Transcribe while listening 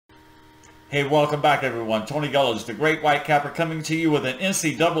Hey, welcome back everyone. Tony Gulledge, the Great White Capper, coming to you with an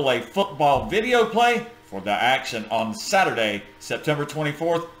NCAA football video play for the action on Saturday, September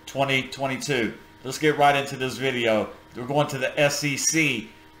 24th, 2022. Let's get right into this video. We're going to the SEC.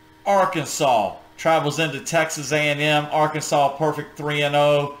 Arkansas travels into Texas A&M. Arkansas perfect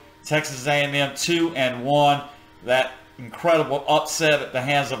 3-0. Texas A&M 2-1. That incredible upset at the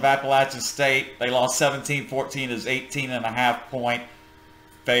hands of Appalachian State. They lost 17-14 as 18.5-point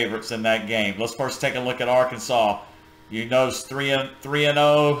favorites in that game. Let's first take a look at Arkansas. You notice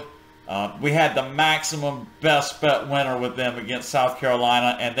 3-0. We had the maximum best bet winner with them against South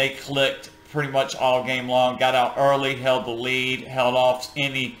Carolina, and they clicked pretty much all game long. Got out early, held the lead, held off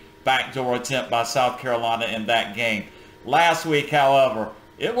any backdoor attempt by South Carolina in that game. Last week, however,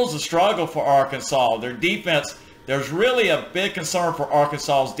 it was a struggle for Arkansas. Their defense, there's really a big concern for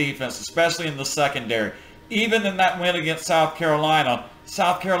Arkansas's defense, especially in the secondary. Even in that win against South Carolina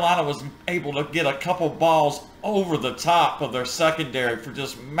was able to get a couple balls over the top of their secondary for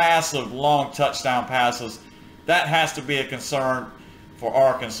just massive long touchdown passes. That has to be a concern for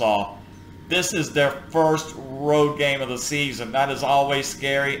Arkansas. This is their first road game of the season. That is always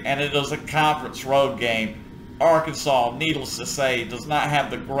scary, and it is a conference road game. Arkansas, needless to say, does not have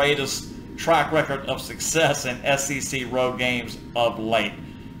the greatest track record of success in SEC road games of late.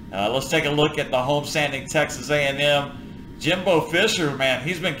 Let's take a look at the homestanding Texas A&M. Jimbo Fisher, man,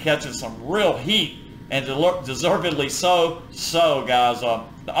 he's been catching some real heat, and deservedly so. Guys, the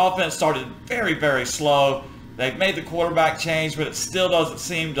offense started very, very slow. They've made the quarterback change, but it still doesn't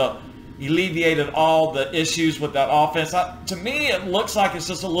seem to alleviated all the issues with that offense. To me, it looks like it's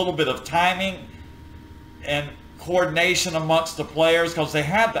just a little bit of timing and coordination amongst the players, because they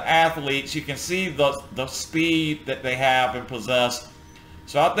have the athletes. You can see the speed that they have and possess.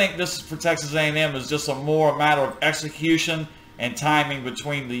 So I think this for Texas A&M is just a matter of execution and timing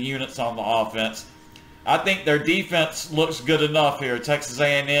between the units on the offense. I think their defense looks good enough here. Texas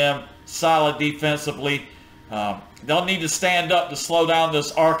A&M, solid defensively. They'll need to stand up to slow down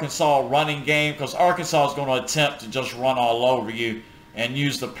this Arkansas running game, because Arkansas is going to attempt to just run all over you and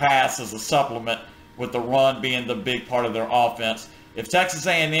use the pass as a supplement, with the run being the big part of their offense. If Texas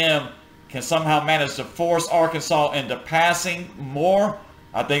A&M can somehow manage to force Arkansas into passing more,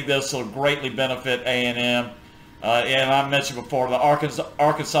 I think this will greatly benefit A&M. And I mentioned before, the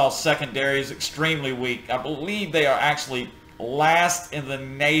Arkansas secondary is extremely weak. I believe they are actually last in the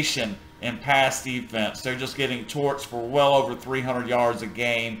nation in pass defense. They're just getting torched for well over 300 yards a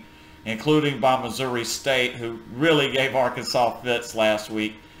game, including by Missouri State, who really gave Arkansas fits last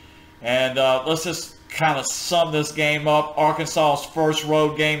week. And let's just kind of sum this game up. Arkansas's first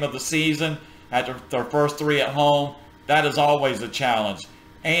road game of the season, after their first three at home, that is always a challenge.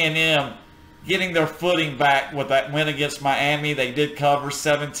 A&M getting their footing back with that win against Miami. They did cover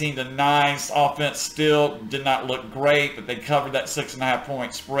 17-9. Offense still did not look great, but they covered that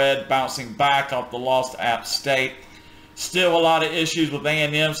 6.5-point spread, bouncing back off the loss to App State. Still a lot of issues with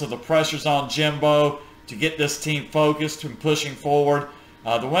A&M, so the pressure's on Jimbo to get this team focused and pushing forward.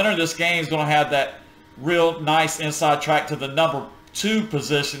 The winner of this game is going to have that real nice inside track to the number 2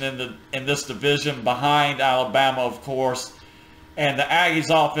 position in this division, behind Alabama, of course. And the Aggies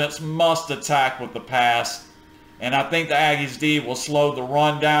offense must attack with the pass. And I think the Aggies D will slow the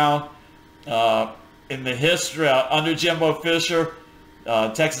run down. In the history under Jimbo Fisher,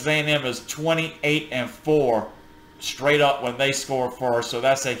 Texas A&M is 28-4 straight up when they score first. So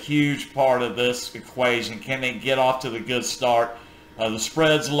that's a huge part of this equation. Can they get off to the good start? The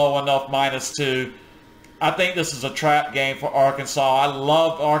spread's low enough, -2. I think this is a trap game for Arkansas. I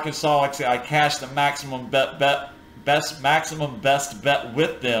love Arkansas. Actually, I cashed the maximum best bet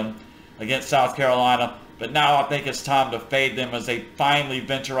with them against South Carolina, but now I think it's time to fade them as they finally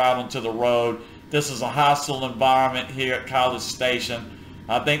venture out onto the road. This is a hostile environment here at College Station.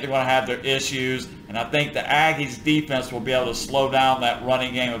 I think they're going to have their issues, and I think the Aggies defense will be able to slow down that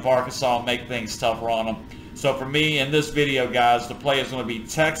running game of Arkansas and make things tougher on them. So for me in this video, guys, the play is going to be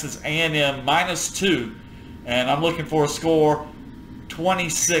Texas A&M -2, and I'm looking for a score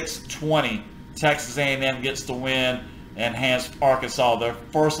 26-20. Texas A&M gets the win and hands Arkansas their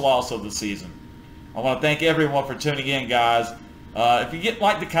first loss of the season. I want to thank everyone for tuning in, guys. If you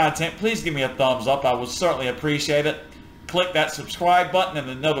like the content, please give me a thumbs up. I would certainly appreciate it. Click that subscribe button and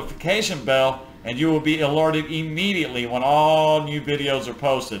the notification bell, and you will be alerted immediately when all new videos are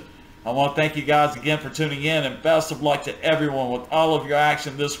posted. I want to thank you guys again for tuning in, and best of luck to everyone with all of your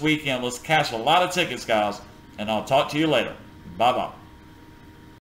action this weekend. Let's cash a lot of tickets, guys, and I'll talk to you later. Bye-bye.